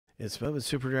It's Bowman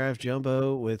Super Drive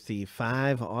Jumbo with the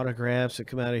 5 autographs that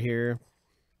come out of here.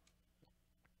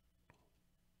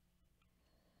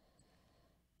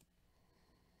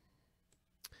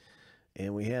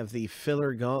 And we have the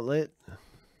filler gauntlet.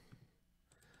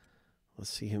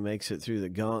 Let's see who makes it through the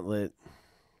gauntlet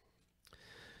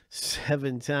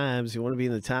 7 times. You want to be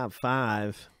in the top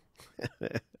 5.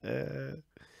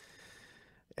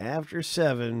 After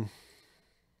 7.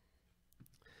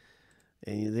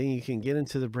 And then you can get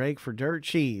into the break for dirt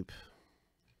cheap.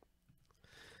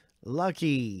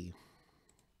 Lucky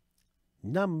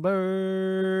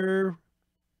number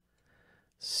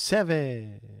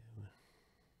 7.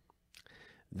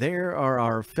 There are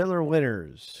our filler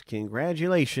winners.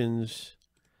 Congratulations,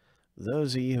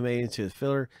 those of you who made it to the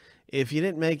filler. If you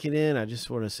didn't make it in, I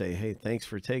just want to say, hey, thanks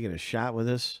for taking a shot with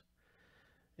us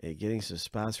and getting some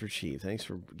spots for cheap. Thanks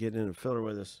for getting in a filler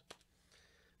with us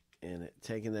and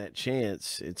taking that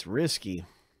chance. It's risky,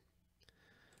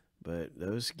 but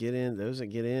those that get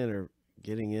in are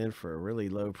getting in for a really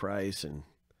low price, and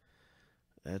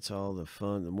that's all the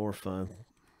fun, the more fun.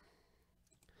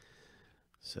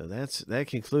 So that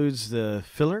concludes the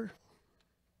filler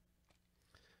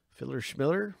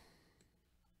schmiller.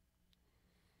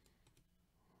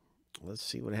 Let's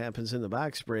see what happens in the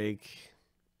box break.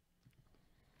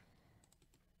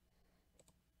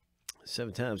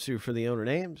 7 times through for the owner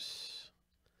names.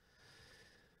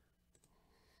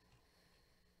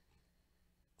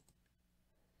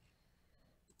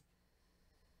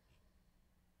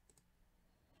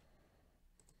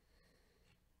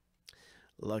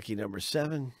 Lucky number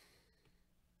 7.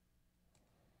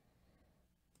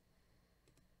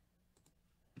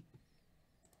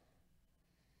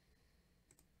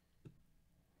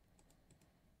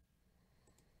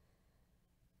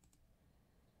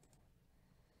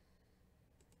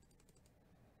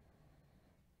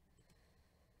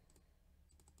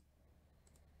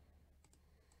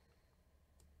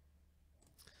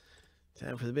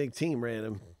 Time for the big team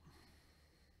random.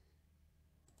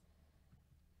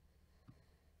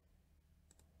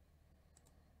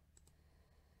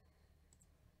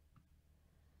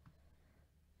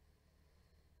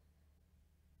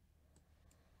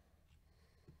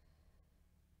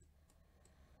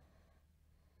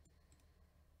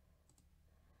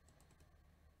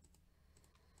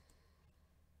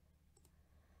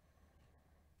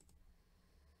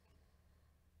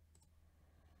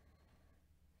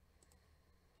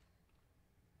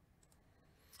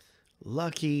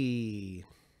 Lucky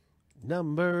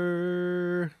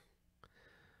number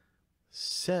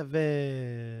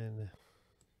 7.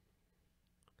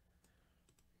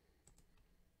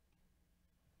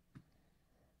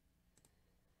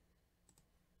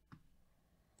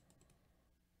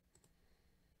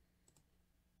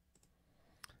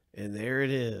 And there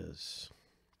it is.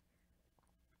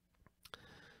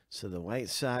 So the White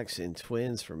Sox and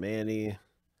Twins for Manny.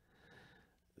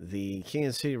 The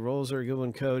Kansas City Royals are a good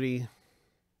one, Cody.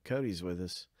 Cody's with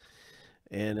us.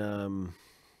 And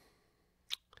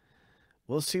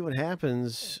we'll see what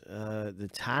happens. The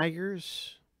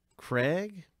Tigers,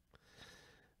 Craig.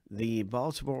 The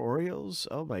Baltimore Orioles.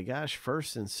 Oh, my gosh.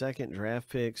 1st and 2nd draft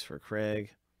picks for Craig.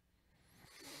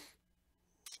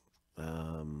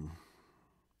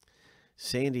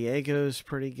 San Diego's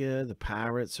pretty good. The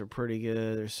Pirates are pretty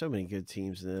good. There's so many good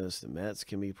teams in this. The Mets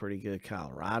can be pretty good.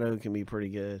 Colorado can be pretty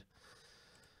good.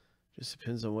 Just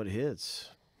depends on what hits.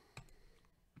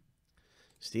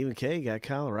 Stephen K got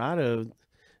Colorado.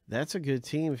 That's a good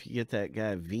team if you get that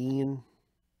guy Veen.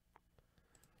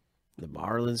 The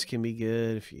Marlins can be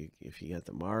good if you got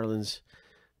the Marlins.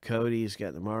 Cody's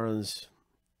got the Marlins.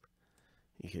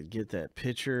 You could get that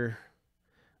pitcher,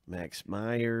 Max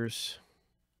Myers.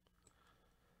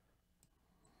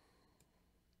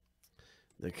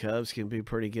 The Cubs can be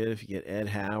pretty good if you get Ed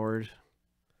Howard.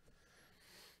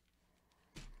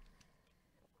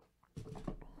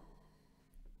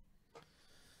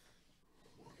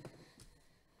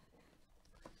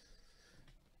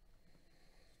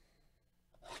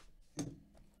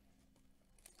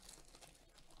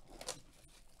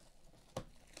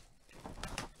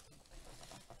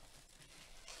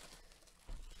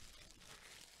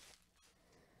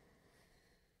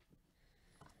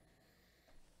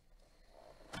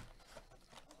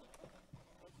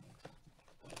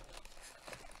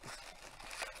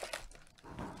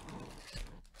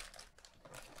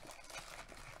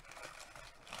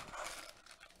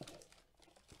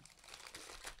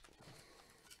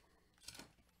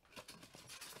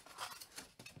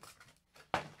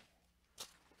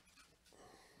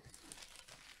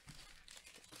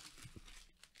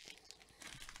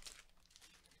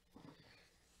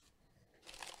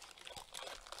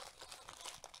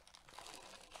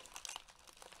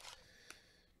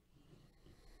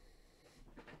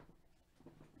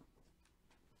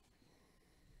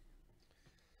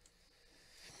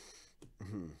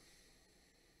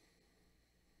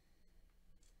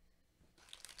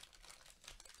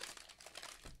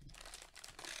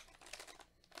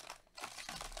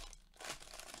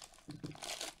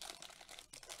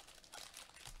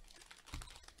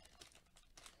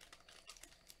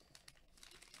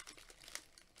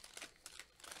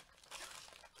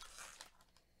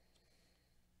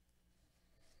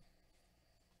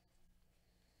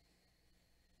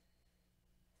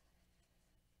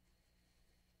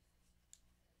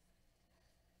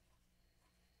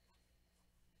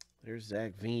 There's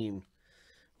Zach Veen.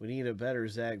 We need a better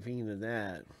Zach Veen than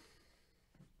that.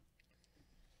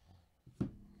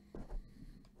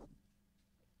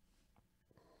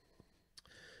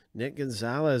 Nick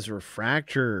Gonzalez,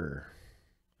 refractor.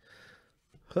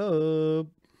 Hub.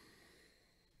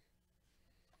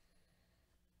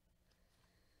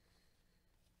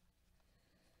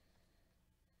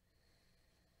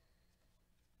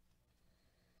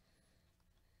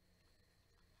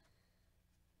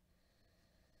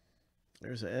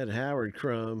 There's an Ed Howard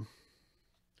crumb.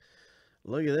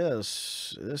 Look at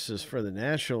this. This is for the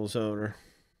Nationals owner.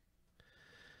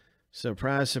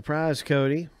 Surprise, surprise,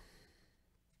 Cody.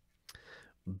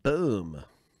 Boom.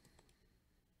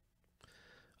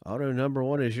 Auto number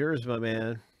 1 is yours, my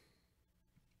man.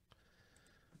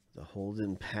 The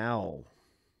Holden Powell.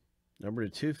 Number to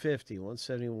 250,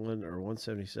 171 or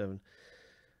 177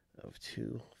 of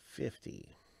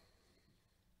 250.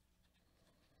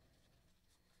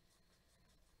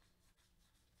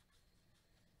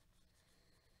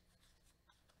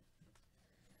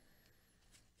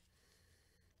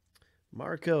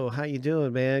 Marco, how you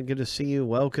doing, man? Good to see you.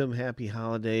 Welcome. Happy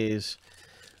holidays,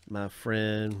 my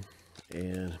friend.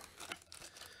 And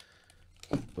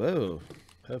whoa,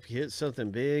 hope you hit something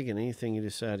big and anything you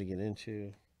decide to get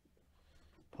into.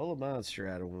 Pull a monster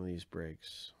out of one of these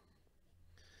breaks.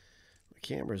 The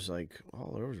camera's like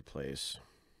all over the place.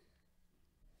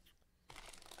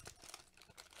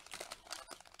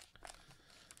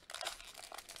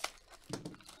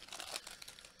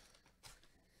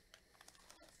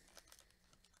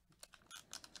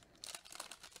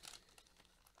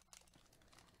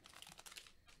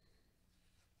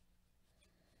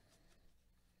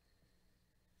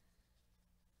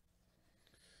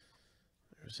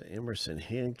 There's Emerson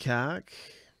Hancock.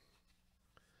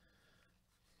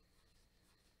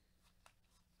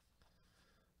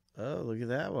 Oh, look at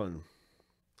that one.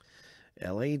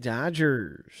 LA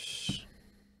Dodgers.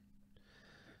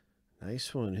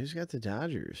 Nice one. Who's got the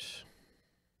Dodgers?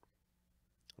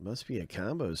 Must be a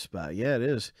combo spot. Yeah, it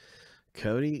is.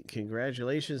 Cody,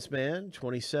 congratulations, man.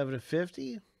 27 of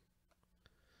 50.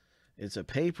 It's a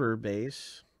paper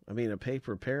base. I mean, a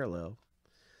paper parallel.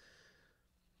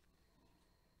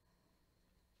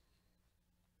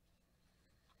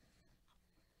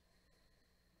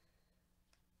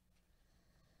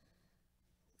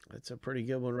 That's a pretty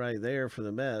good one right there for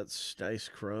the Mets. Nice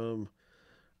chrome.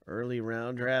 Early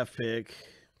round draft pick.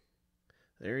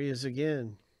 There he is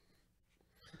again.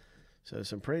 So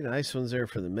some pretty nice ones there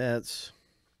for the Mets.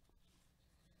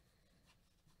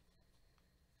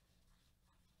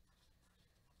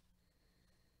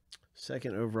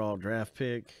 Second overall draft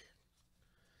pick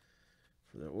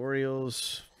for the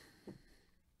Orioles.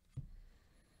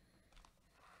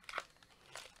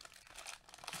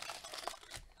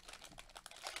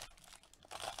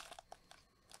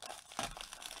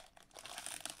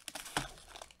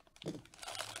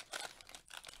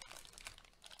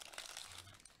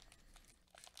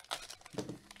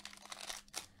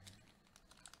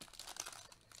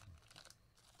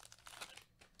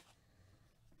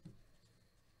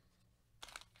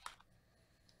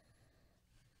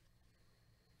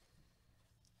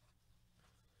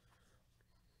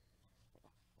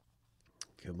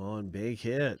 Come on, big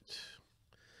hit.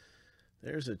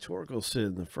 There's a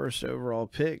Torkelson, the first overall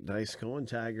pick. Nice going,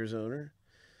 Tigers owner.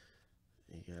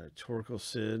 You got a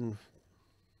Torkelson.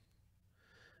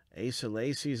 Asa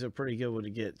Lacy's a pretty good one to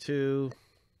get, too.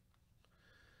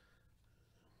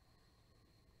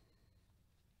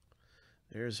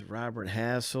 There's Robert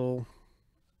Hassel.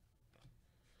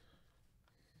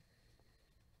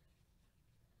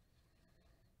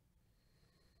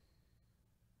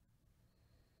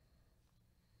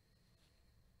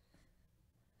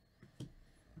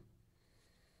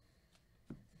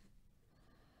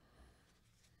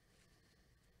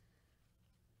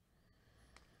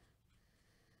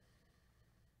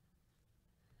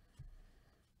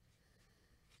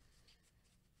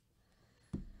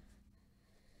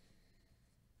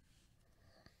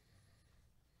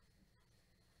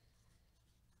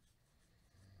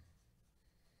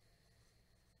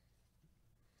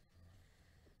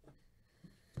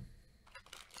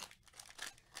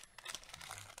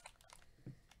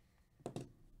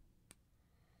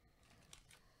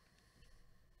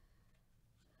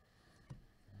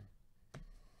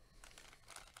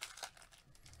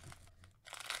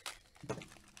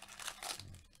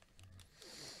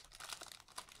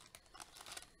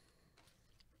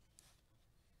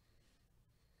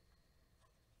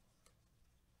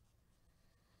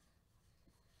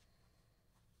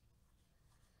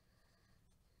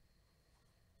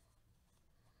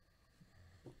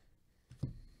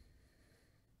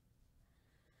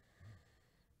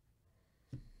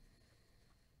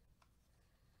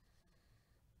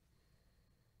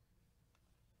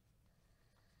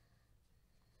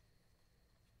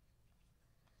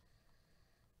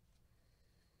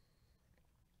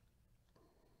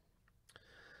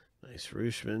 Nice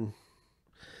Rooshman.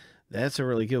 That's a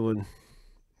really good one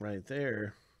right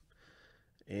there.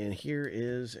 And here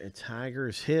is a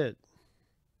Tigers hit.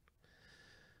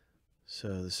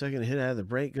 So the second hit out of the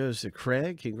break goes to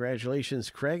Craig. Congratulations,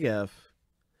 Craig F.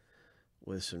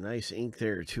 With some nice ink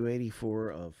there. 284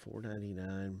 of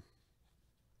 499.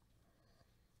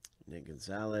 Nick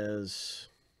Gonzalez.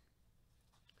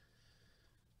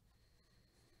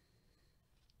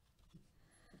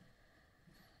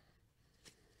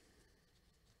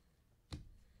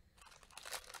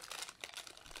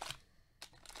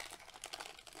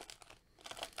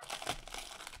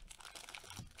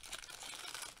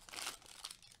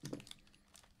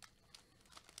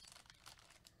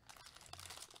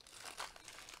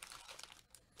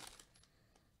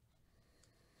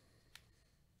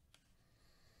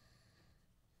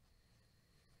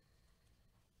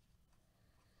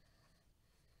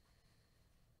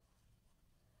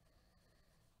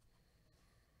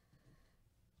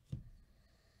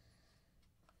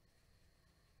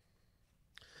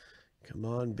 Come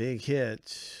on, big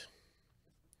hit.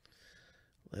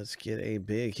 Let's get a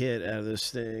big hit out of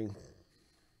this thing.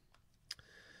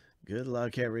 Good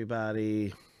luck,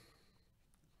 everybody.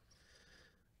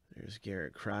 There's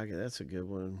Garrett Crockett. That's a good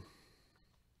one.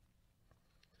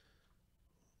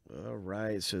 All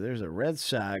right, so there's a Red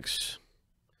Sox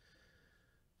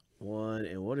one.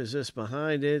 And what is this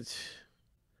behind it?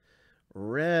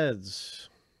 Reds.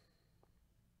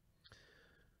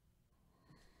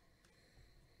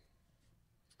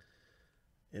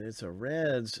 And it's a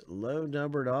Reds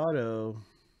low-numbered auto.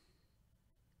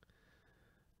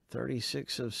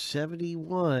 36 of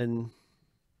 71.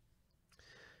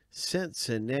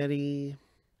 Cincinnati.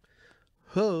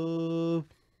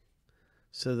 Hope.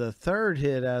 So the third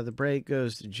hit out of the break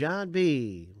goes to John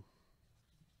B.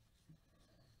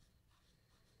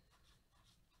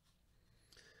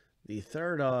 The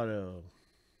third auto.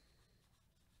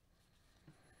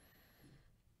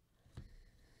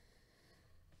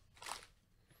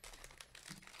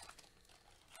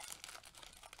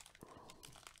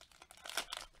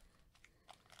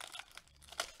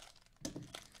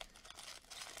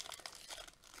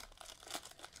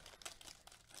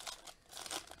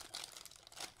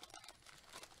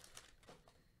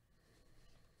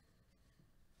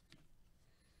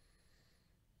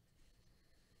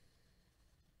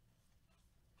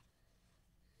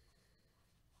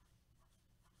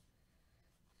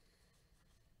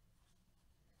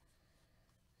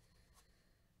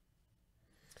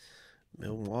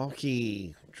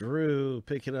 Milwaukee. Drew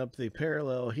picking up the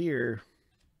parallel here.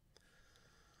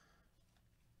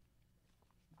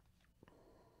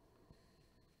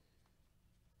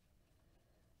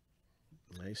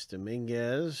 Nice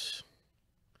Dominguez.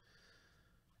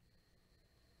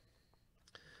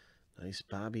 Nice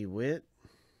Bobby Witt.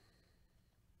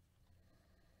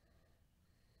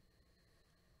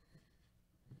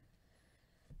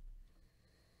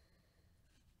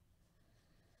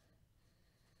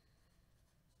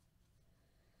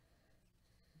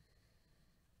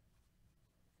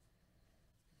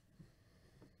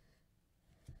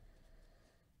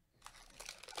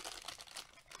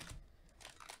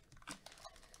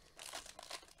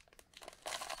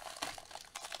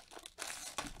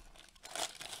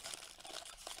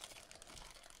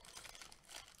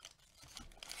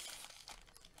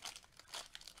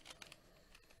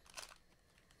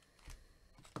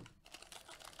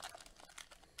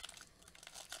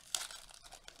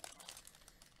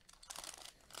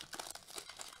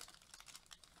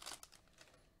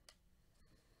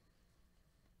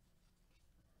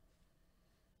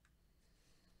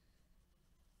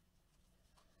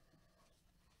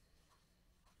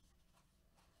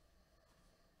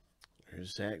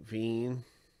 There's Zach Veen.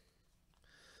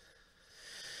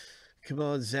 Come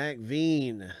on, Zach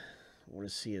Veen. I want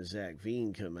to see a Zach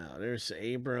Veen come out. There's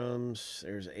Abrams.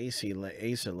 There's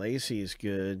Asa Lacy is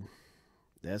good.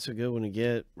 That's a good one to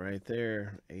get right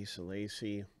there. Asa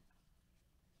Lacy.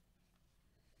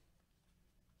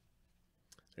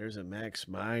 There's a Max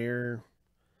Meyer.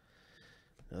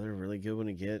 Another really good one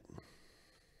to get.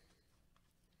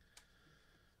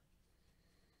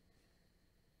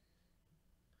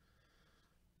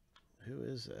 Who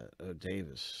is that? Oh,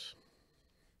 Davis.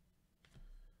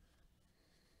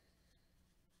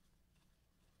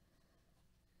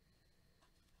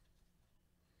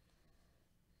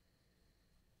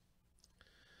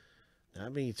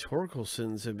 Not many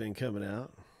Torkelsons have been coming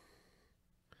out.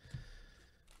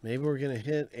 Maybe we're going to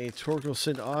hit a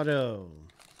Torkelson auto.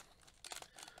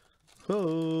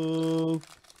 Ho!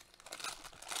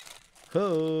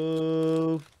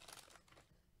 Ho!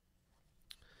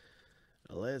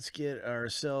 Let's get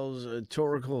ourselves a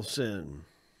Torkelson.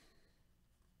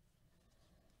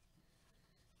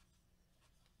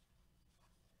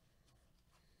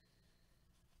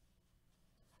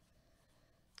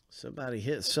 Somebody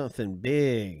hit something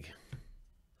big.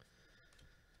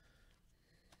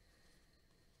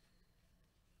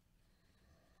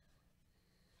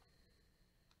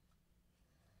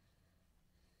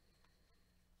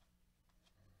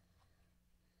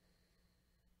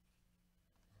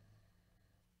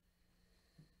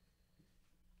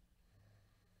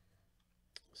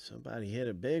 Somebody hit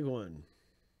a big one.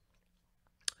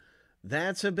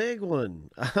 That's a big one.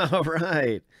 All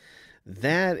right.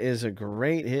 That is a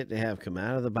great hit to have come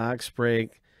out of the box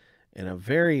break. And a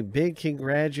very big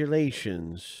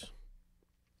congratulations.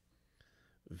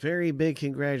 Very big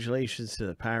congratulations to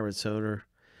the Pirates owner.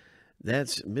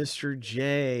 That's Mr.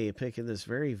 J picking this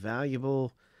very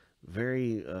valuable,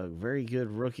 very good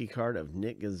rookie card of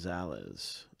Nick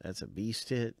Gonzalez. That's a beast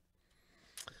hit.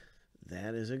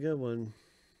 That is a good one.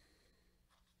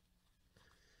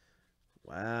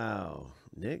 Wow.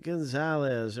 Nick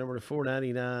Gonzalez, number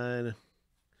 499.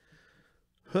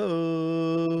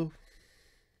 Ho.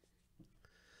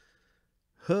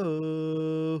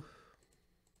 Ho.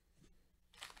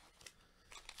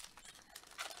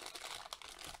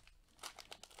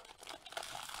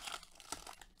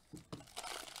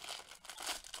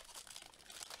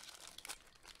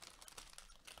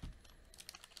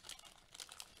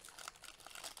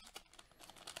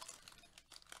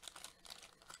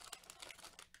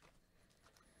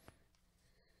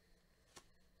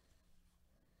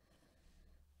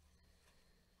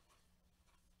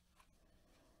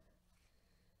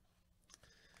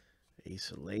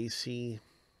 Asa Lacy.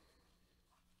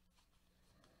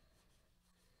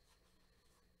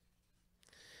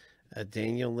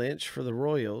 Daniel Lynch for the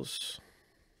Royals.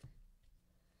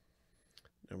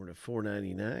 Number to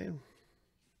 499.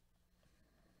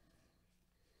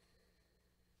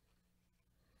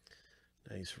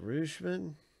 Nice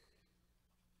Rooshman.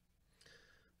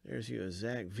 There's you a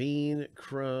Zach Veen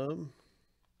Crumb.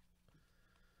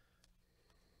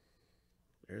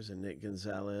 There's a Nick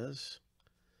Gonzalez.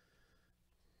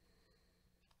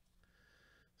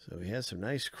 So he has some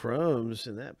nice crumbs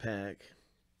in that pack.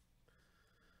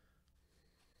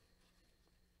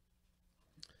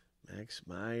 Max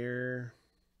Meyer.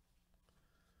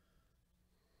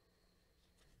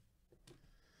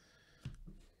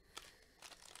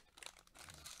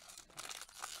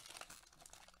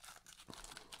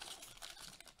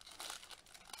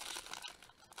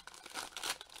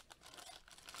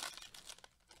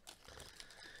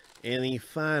 And the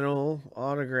final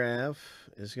autograph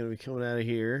is going to be coming out of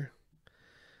here.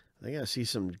 I think I see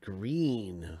some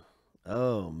green.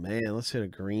 Oh, man. Let's hit a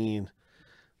green.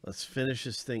 Let's finish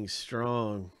this thing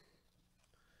strong.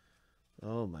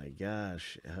 Oh, my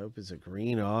gosh. I hope it's a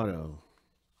green auto.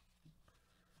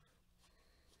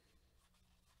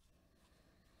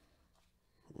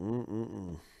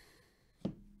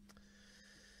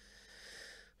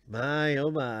 My,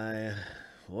 oh, my.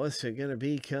 What's it going to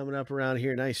be coming up around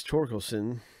here? Nice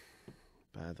Torkelson,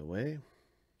 by the way.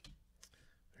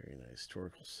 Very nice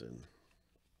Torkelson.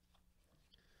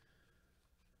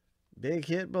 Big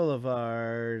Hit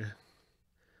Boulevard.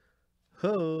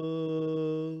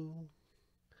 Ho.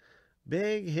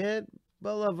 Big Hit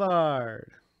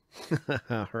Boulevard.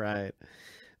 All right.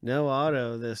 No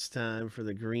auto this time for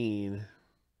the green.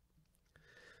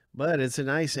 But it's a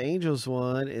nice Angels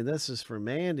one, and this is for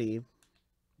Mandy.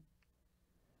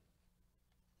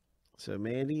 So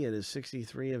Mandy, it is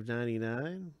 63 of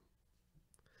 99.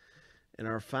 And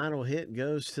our final hit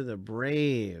goes to the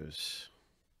Braves.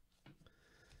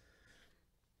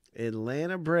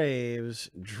 Atlanta Braves,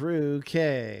 Drew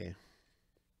K.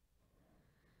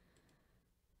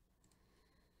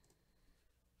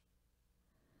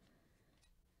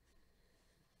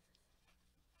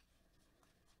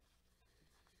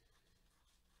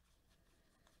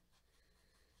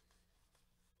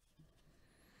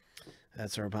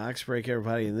 That's our box break,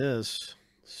 everybody, in this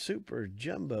Super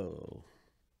Jumbo.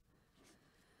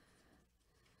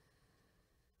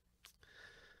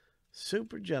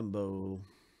 Super Jumbo.